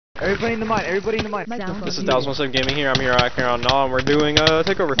Everybody in the mine, everybody in the mine. This is Dallas17 Gaming here. I'm here at Now, and we're doing a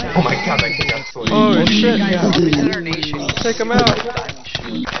takeover. Oh my god, that kid got slayed. Oh shit! Take him out.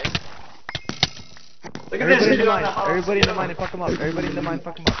 Look at this. Everybody in the mine, everybody in the mine, and fuck them up. Everybody in the mine,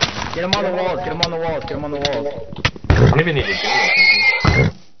 fuck them up. Get him on the walls, get him on the walls, get him on the walls. I don't even need to do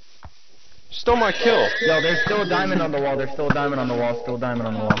anything. Stole my kill. Yo, there's still a diamond on the wall, there's still a diamond on the wall, still a diamond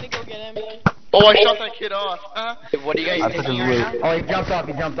on the wall. Oh, I shot that kid off. What are you guys doing right now? Oh, he jumped off,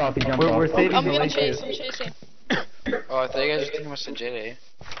 he jumped off, he jumped off. We're saving I'm the gonna Lakers. chase, I'm chasing. Oh, I thought you guys were thinking about spaghetti.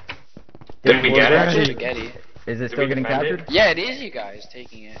 Did we get it? Spaghetti. Is it still getting captured? Yeah, it is you guys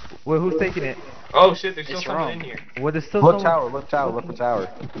taking it. Wait, who's taking it? Oh shit, there's still It's someone wrong. in here. Well, there's still Look someone. tower, look tower, look for tower.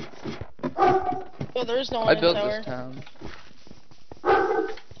 Oh, there is no one I in built the tower. this town.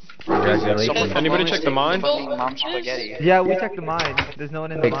 Congratulations. Anybody check the mine? Fucking mom spaghetti. Yeah, we checked the mine. There's no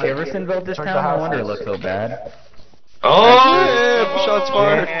one in the Wait, mine. Kiverson built this town? No wonder it looks so bad. Oh, Yeah, shots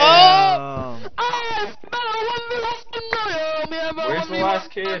fired. Where's the last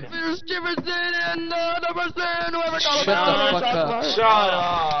kid? Shut the fuck up. Shut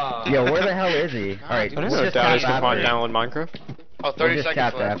up! Yo, where the hell is he? Alright, I don't we'll know if just Dallas cap can find after. download Minecraft. Oh, 30 just seconds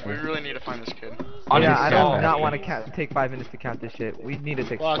cap left. after. We really need to find this kid. Yeah, I do Uninstalled. not want to take 5 minutes to count this shit. We need to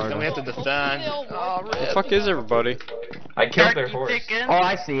take Fuck, then we have Sparta. to defend. Where the fuck is everybody? I killed their horse. Oh,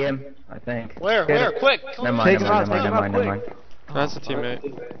 I see him, I think. Where? Quick! Never mind, Take never him out, mind, take never him mind, out, never mind. That's a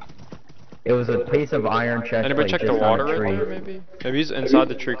teammate. It was a piece of iron chest Anybody plate check the just on water a right tree. there, maybe? Maybe he's inside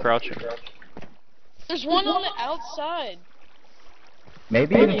the tree crouching. There's one on the outside.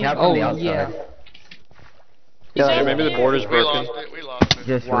 Maybe you can cap on the outside. Yeah, maybe the border's We broken. lost it, we lost it.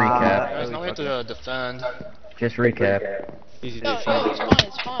 Just Wow. recap. Guys, now we have to defend. Just recap. Easy No, to no, it's fine,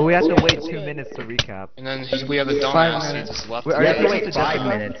 it's fine. But we have to wait It's 2 good. minutes to recap. And then we have the dumbass he just left. Wait, are You you have to supposed wait to 5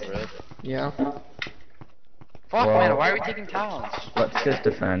 justify? minutes. Yeah. Fuck, Well- man, why are we taking towns? Let's just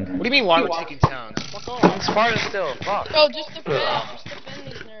defend. What do you mean, why we're taking towns? Fuck off. I'm Sparta still. Fuck. Oh, just defend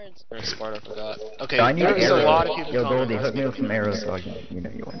these nerds. We're in Sparta for that. Okay, So I need there's arrows. a lot of people Yo, coming. Goldie, hook me with some arrows so I can, you know,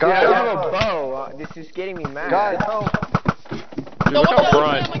 you want. Guys, I have a bow. This is getting me mad. guys, help. Dude, No, look watch out out,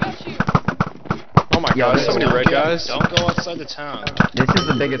 front. I got you. Oh my god, there's so many red guys. Don't go outside the town. This is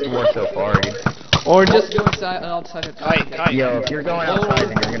the biggest war so far. Or just go outside of town. Kite. Yo, if you're going outside,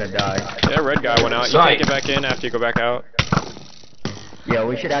 then you're gonna die. Yeah, red guy went out. You can't get back in after you go back out. Yo,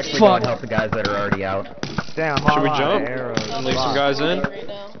 we should actually go and help the guys that are already out. Damn, I'm Should all we out of jump? arrows. And leave some guys in? Right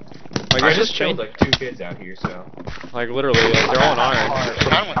now. Like, I let's just just killed chain. like 2 kids out here, so. Like, literally, like, they're all in iron.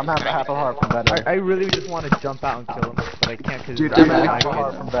 I'm having half a heart from Venom. I really just want to jump out and kill him, but I can't because Dude, I'm having half a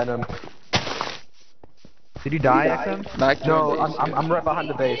heart from Venom. Did you die, XM? Back to No, our base. I'm right behind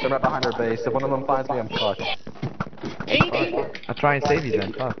the base. I'm right behind our base. If one of them finds me, I'm fucked. I'll try and save you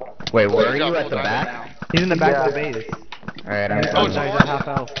then. Fuck. Wait, where are you at the back? He's in the back of the base. Alright, Oh, I'm he's at half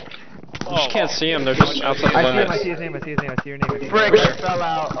health. You just can't see them. They're just outside the I see him. I limits. see his name. I see his name. I see your name. I see Frick, your I name. fell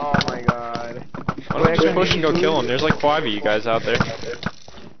out. Oh my god. Why don't we just push and go kill them? There's like 5 of you guys out there.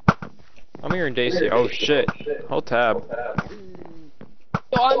 I'm here in Daisy. Oh shit. Hold tab.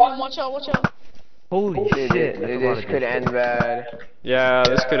 Yo, I mean, watch out, watch out. Holy shit. That's a lot This of could end bad. Yeah,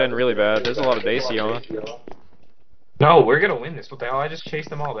 this could end really bad. There's a lot of Daisy on. No, we're gonna win this. What the hell? I just chased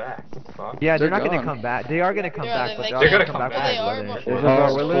them all back. What the fuck? Yeah, they're They're not gonna gone. come back. They are gonna come Yeah, back, but they- they're they're gonna gonna come back come back. with They weather and are, shit.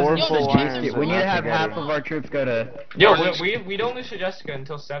 but- Oh, we're losing Yo, to there's Jessica. We need to have half of our troops go to. Yo, we don't lose to Jessica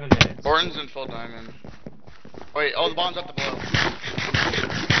until 7 minutes. Orton's in full diamond. Wait, oh, the bomb's up the below.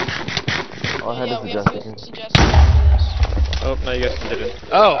 I'll head Yeah, to we the have to Jessica. suggest after this. Oh, no, you guys didn't.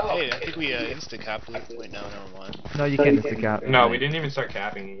 Oh, hey, I think we insta-capped it. Wait, no, never mind. No, you can't just cap. No, we didn't even start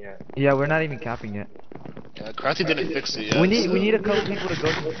capping it yet. Yeah, we're not even capping yet. Yeah, Crafty didn't fix it yet. We need a couple people to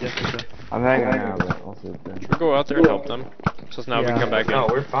go to Jessica. I'm hanging out, but I'll see it then. Should we go out there and help them? So now we can Yeah. come back in. No,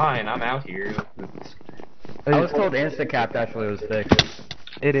 we're fine. I'm out here. I was told Instacap actually was fixed.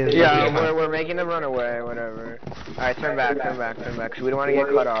 It is. Yeah, we're making them run away, whatever. Alright, turn back, cause we don't want to get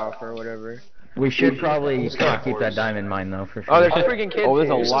cut off or whatever. We should probably keep that diamond mine though, for sure. Oh, there's freaking kids. Oh, there's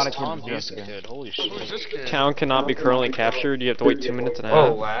a here. lot of Tom kids. B's kid. Holy shit. Who's this kid? Town cannot be currently captured. You have to wait 2 minutes and a Oh,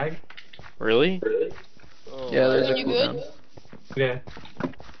 half. lag? Really? Yeah, there's a You cooldown. good? Yeah.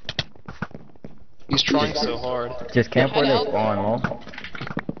 He's trying so hard. Just camp where they spawn, lol.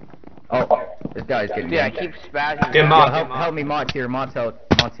 Oh, this guy's getting Yeah, I ganked. keep spazzing. Get Yo, Mott, help me, Mott's here, Mott's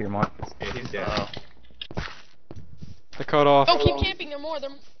here, Mott. Yeah, he's dead. Oh. They cut off. Oh, keep camping. They're more.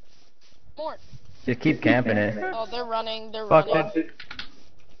 More. Just keep camping it. Oh, they're running. They're Fuck running. it.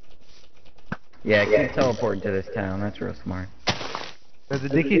 Yeah, keep teleporting to this town, that's real smart. There's a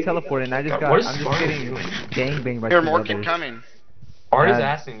dicky teleporting. I'm just What is getting smart? gangbanged by Here, two more others. kid coming. Art is Uh,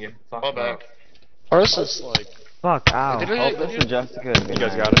 asking you. Fuck Fall off. back. Or this is like Fuck, ow. Jessica. You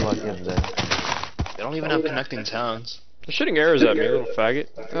guys got it. They don't even have connecting towns. They're shooting arrows at me, you little faggot.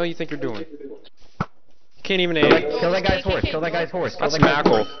 What the hell you think you're doing? You can't even aim. Kill that guy's horse. Kill that guy's horse. Kill That's that guy's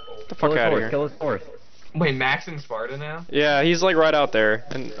Mackle. horse. Get the Kill fuck his out of horse. here. Kill his horse. Wait, Max in Sparta now? Yeah, he's like right out there.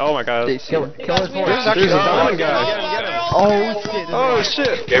 And oh my god. Kill his horse. There's a diamond guy. Oh shit. Oh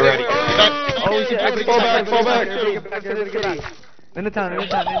shit. Get ready. Oh shit. Everybody Fall back, fall back. Everybody get back. In the town,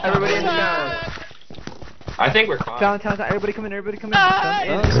 Everybody in the town. I think we're fine. Town. Everybody come in, Come in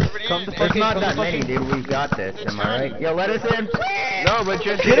the There's fucking, not that many, dude. We've got this. Am I right? Yo, let us in. No, but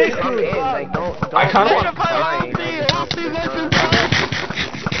just Get it, come dude. in. Like, don't I kinda want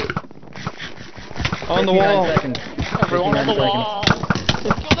On the wall. Everyone on the wall.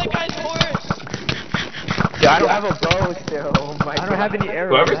 Kill that guy's horse. Dude, I don't have a bow still. Oh my I don't have any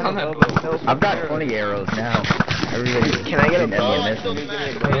arrows. Whoever's I on that don't know, boat. no I've got arrows. 20 arrows now. Everybody, Can I get a bow? ammunition.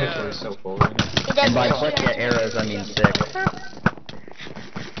 Inventory's so full right now. You guys And by know quick what? get arrows, I mean 6.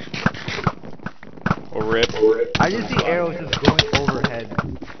 Oh rip. I just see arrows just going overhead.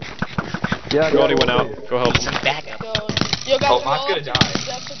 Yeah, He already went out. Go help him. Yo, guys, Oh, Mott's gonna die.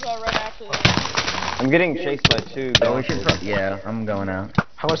 Jessica right after this. I'm getting chased by 2. So we should yeah, I'm going out.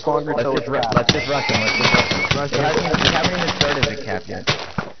 How much longer till Let's it's just wrapped? rush him. We haven't even started the cap yet.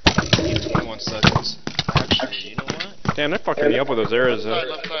 21 seconds. Actually, you know what? Damn, they're fucking me up with those arrows.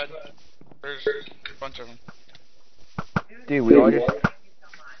 Left side. There's a bunch of them. Dude, we all just.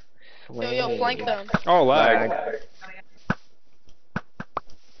 Yo, flank them. Oh, lag.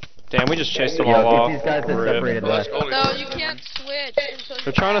 Damn, we just chased them all Yo, off. get these guys that Rip. separated left. No, you can't switch.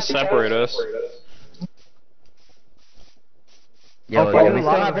 They're trying to separate us. Yo, Oh, do we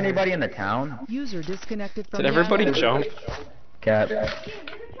still have anybody in the town? User disconnected from Did everybody jump? Cap.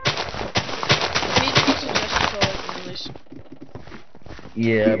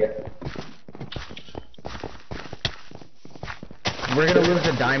 Yeah. We're gonna lose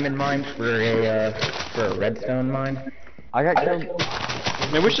a diamond mine for a redstone mine. I got killed.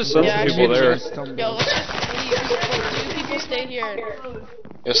 Maybe we should send some people there. Yo, let's just leave. Like, 2 people stay here.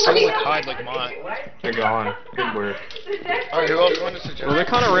 Yo, stay like hide like mine. They're gone. Good work. Alright, who else wanted to suggest? Well, they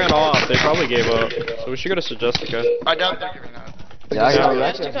kind of ran off. They probably gave up. So we should go to Jessica. I doubt they're giving up. Yeah, I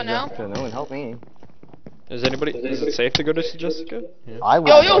got Jessica now? No one help me. Is it safe to go to Jessica? Yeah. I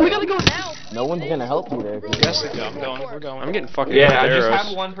will. Yo, we gotta go now. No one's gonna help you there. Jessica, I'm going. We're going. I'm getting fucking Yeah, with I just arrows.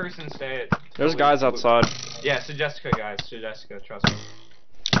 have one person stay at... There's guys outside. Yeah, so Jessica, guys. So Jessica, trust me.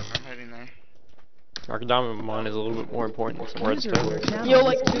 I'm heading there. Our diamond mine is a little bit more important than some User in your redstone. channel Yo,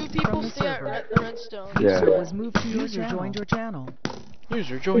 like was 2 moved people from the stay at server. Redstone. User was moved to your channel. Joined your channel.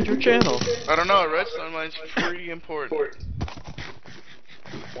 User joined your channel. I don't know, redstone mine's pretty important.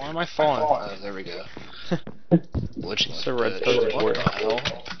 Why am I falling? Oh, there we go. Which So redstone's what the important.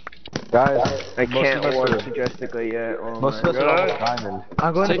 hell? Guys, I most can't of us walk are- to Jessica yet. Oh most my of us are on god. the diamond.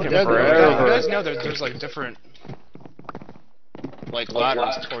 I'm going Taking to You forever. guys know there's like different like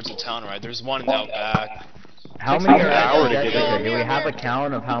ladders towards the town, right? There's one out back. How Takes many like are an hour at to get Jessica? in. Do we have a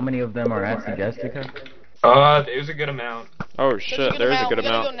count of how many of them are at Jessica? It was a good amount. Oh shit, there is a good We gotta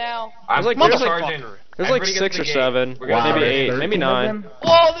amount. go now. I'm like- like, there's like- sergeant. There's like Everybody 6 get or to the gate. 7, We're gonna- maybe there's 8, 13 maybe of 9. them?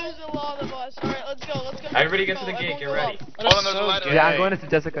 Whoa, there's a lot of us. Alright, let's go. Everybody get to the gate, get ready. Hold on, there's a ladder. Yeah, I'm going to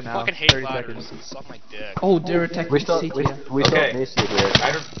Jessica now. Fucking hate 30 ladders. seconds. Suck my dick. Oh, they're attacking We still CT. we still Okay. base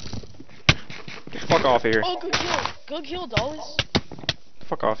here. Fuck off here. Oh, good kill. Good kill, Dollis.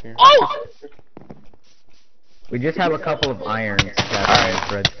 Fuck off here. Oh! We just have a couple of irons that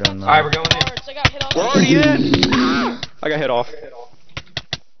are redstone mine. Alright, we're going in. Hearts, I got hit off. We're already in! I got hit off.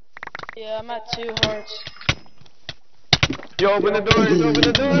 Yeah, I'm at 2 hearts. Yo, open the doors, open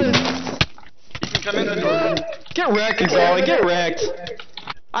the doors! You can come in the door. Get wrecked, Exali, get wrecked!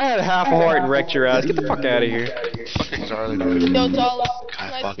 I had a half a heart and wrecked your ass. Get the fuck out of here. Fucking Zarly, dude. Yo, Dollis.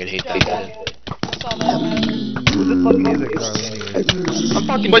 I fucking hate Nice that job. kid. I saw that. Who the fuck is it, Charlie, anyway? I'm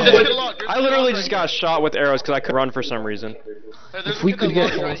fucking Wait, there's dead. a log, there's I a literally log just right got shot with arrows because I couldn't run for some reason. Hey, there's If we a could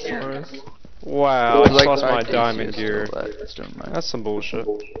get log right here. Hallcaseus. Wow, I just lost my Hallcaseus diamond gear. still at redstone mine. That's some bullshit.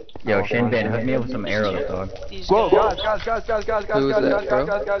 Yo, Shinbin, hook me up with some arrows, dog. These Whoa, guys. Who is that,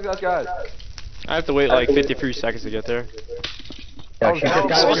 bro? guys. I have to wait like 53 seconds to get there. Yo, shoot this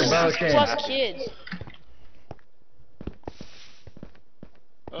guy with your Plus, bow, Shin. plus kids.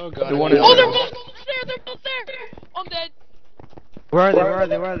 Oh god. The one in Oh, they're both there. They're both there. I'm dead. Where are they? Where are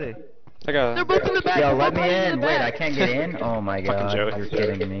they? Where are they? I got. They're both in the back. Yo, They're let both me hiding in. the Wait, back. I can't get in? Oh my god, joke. you're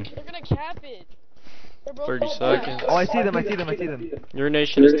kidding me. They're gonna cap it. They're both 30 both seconds. Oh, I see them. I see them. I see them. Your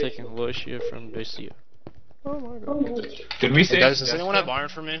nation is taking Lucia from Dacia. Did we Hey say? guys, does anyone have iron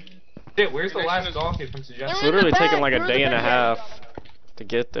for me? Shit, where's the last dog kid from Suggestion? It's literally taking like a day and a half to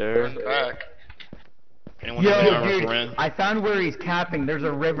get They're there. in the back. Anyone have any Yo, armor dude, for Ren? I found where he's capping. There's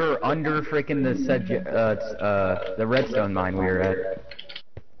a river under freaking the redstone mine we were at.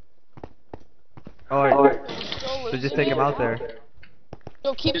 Alright. So just take him out there.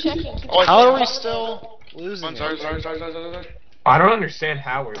 Yo, keep checking. Keep How are we still losing I'm sorry, it? sorry. I don't understand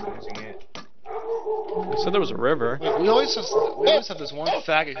how we're losing it. I said there was a river. We always have this one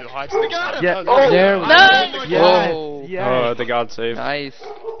faggot who hides in the got Yeah. Oh, There we No! go. Yes! Whoa. Yes! Oh, the god save. Nice.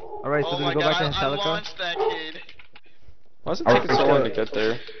 Alright, so Oh do my we go back to god, I Helico? launched that kid. Why is it taking so long to get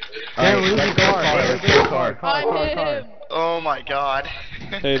there? Darren, we need a car. Let's get a car. I hit him. Oh my god.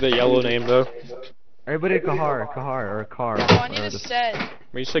 Hey, the yellow name though. Everybody Kahar, or car. Oh, I need a set.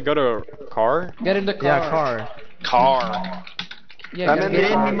 When you said go to a car? Get in the car. Yeah, car. Car. Yeah, I'm in Get the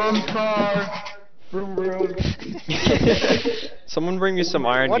in car. your mom's car. Vroom, vroom. Someone bring me some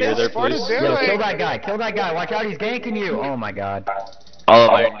iron What gear is there, Sparta please. doing? Yo, kill that guy. Kill that guy. Watch out, he's ganking you. Oh my god. All of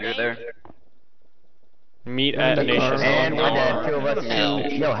iron gear there. Meet at the car. Nation. And we're dead. Two of us now.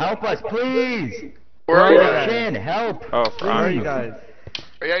 Yo, help us, please. Where are you guys? Shin, help. Oh, for Where are iron. you guys?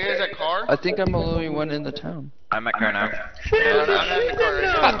 Are you guys at car? I think I'm the only one in the town. I'm at car now. I'm at the car right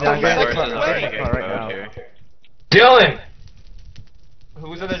Yeah, I'm getting the car, Where's I'm getting the car right now. here? Dylan!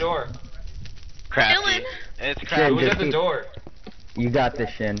 Who's at the door? Crafty. It's Shin, crafty. Who's just at the keep- door? You got this,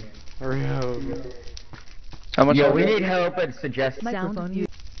 Shin. Hurry up. How much? Yo, we need help and suggest. Microphone muted.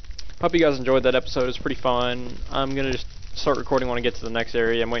 Hope you guys enjoyed that episode. It was pretty fun. I'm gonna just start recording when I get to the next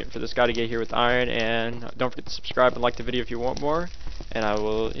area. I'm waiting for this guy to get here with iron, and don't forget to subscribe and like the video if you want more. And I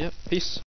will, peace.